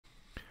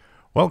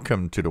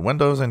Welcome to the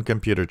Windows and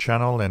Computer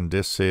channel, and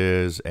this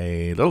is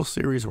a little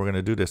series we're going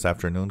to do this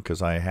afternoon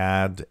because I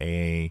had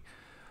a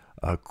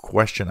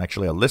question,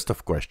 actually a list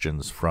of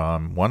questions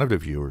from one of the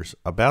viewers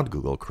about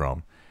Google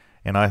Chrome,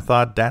 and I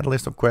thought that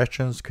list of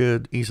questions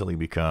could easily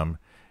become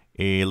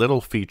a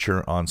little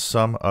feature on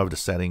some of the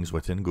settings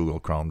within Google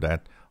Chrome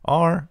that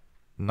are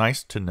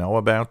nice to know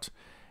about,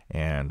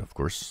 and of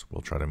course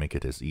we'll try to make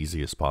it as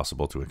easy as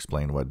possible to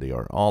explain what they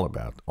are all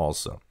about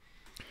also.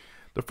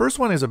 The first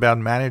one is about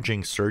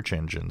managing search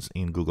engines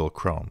in Google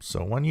Chrome.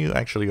 So when you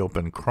actually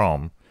open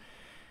Chrome,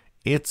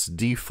 its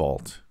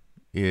default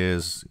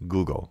is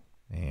Google.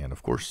 And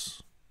of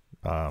course,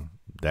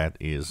 that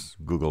is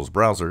Google's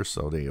browser.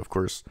 So they, of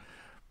course,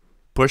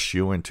 push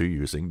you into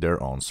using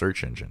their own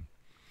search engine.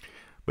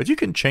 But you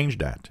can change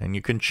that. And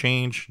you can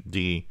change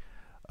the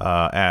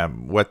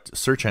what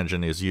search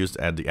engine is used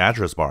at the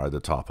address bar at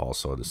the top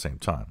also at the same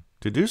time.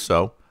 To do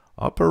so,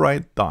 upper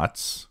right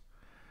dots,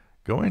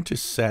 go into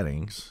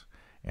Settings,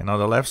 and on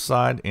the left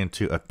side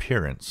into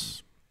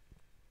Appearance.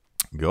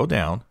 Go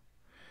down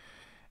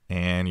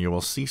and you will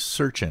see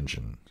Search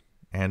Engine.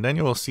 And then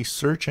you will see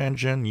Search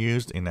Engine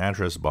used in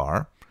address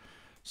bar.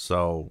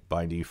 So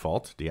by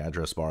default, the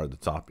address bar at the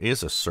top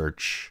is a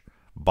search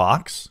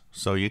box.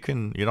 So you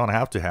don't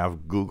have to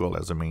have Google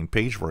as a main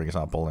page, for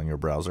example, in your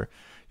browser.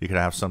 You can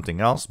have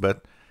something else,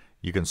 but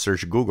you can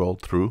search Google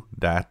through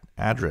that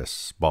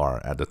address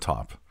bar at the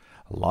top.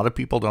 A lot of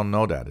people don't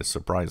know that. It's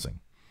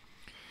surprising.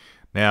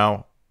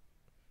 Now,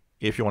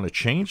 if you want to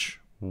change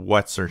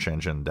what search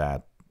engine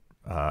that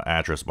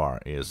address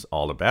bar is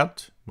all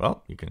about,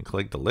 well, you can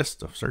click the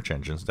list of search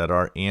engines that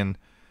are in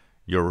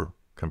your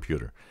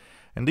computer.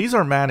 And these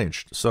are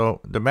managed.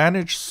 So the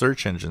managed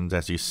search engines,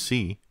 as you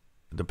see,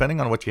 depending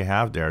on what you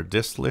have there,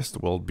 this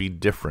list will be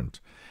different.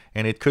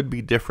 And it could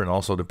be different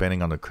also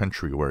depending on the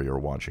country where you're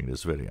watching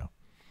this video.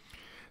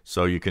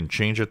 So you can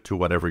change it to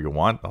whatever you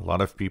want. A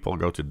lot of people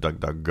go to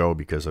DuckDuckGo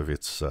because of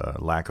its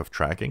lack of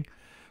tracking.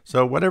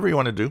 So whatever you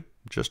want to do,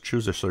 just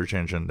choose a search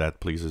engine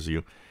that pleases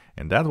you,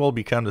 and that will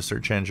become the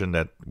search engine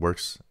that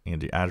works in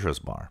the address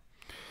bar.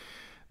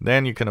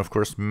 Then you can, of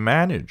course,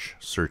 manage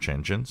search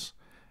engines.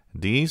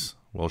 These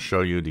will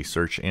show you the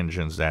search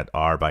engines that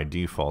are by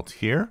default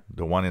here.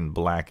 The one in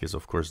black is,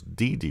 of course,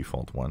 the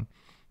default one.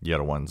 The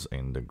other ones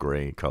in the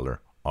gray color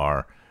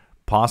are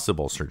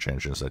possible search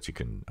engines that you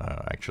can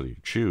actually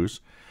choose.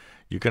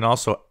 You can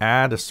also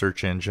add a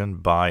search engine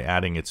by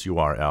adding its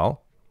URL.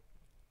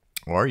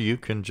 Or you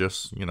can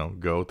just,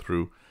 go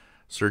through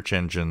search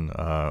engine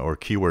or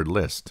keyword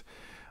list.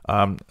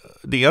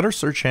 The other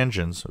search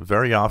engines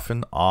very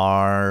often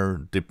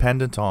are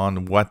dependent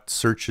on what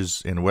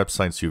searches in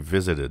websites you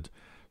visited.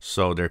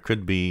 So there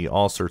could be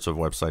all sorts of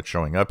websites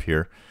showing up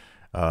here.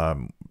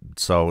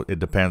 So it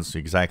depends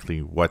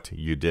exactly what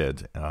you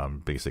did,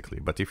 basically.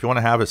 But if you want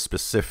to have a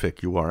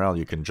specific URL,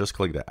 you can just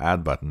click the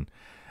add button,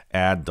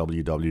 add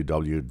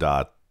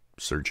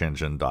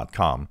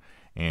www.searchengine.com.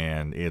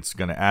 and it's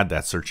going to add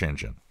that search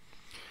engine.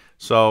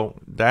 So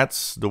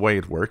that's the way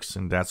it works,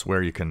 and that's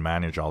where you can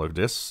manage all of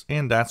this,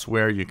 and that's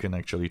where you can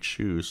actually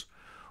choose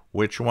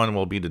which one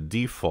will be the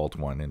default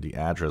one in the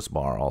address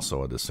bar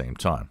also at the same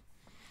time.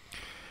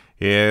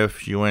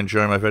 If you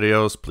enjoy my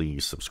videos,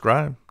 please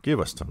subscribe, give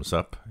us thumbs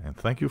up, and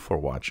thank you for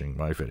watching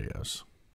my videos.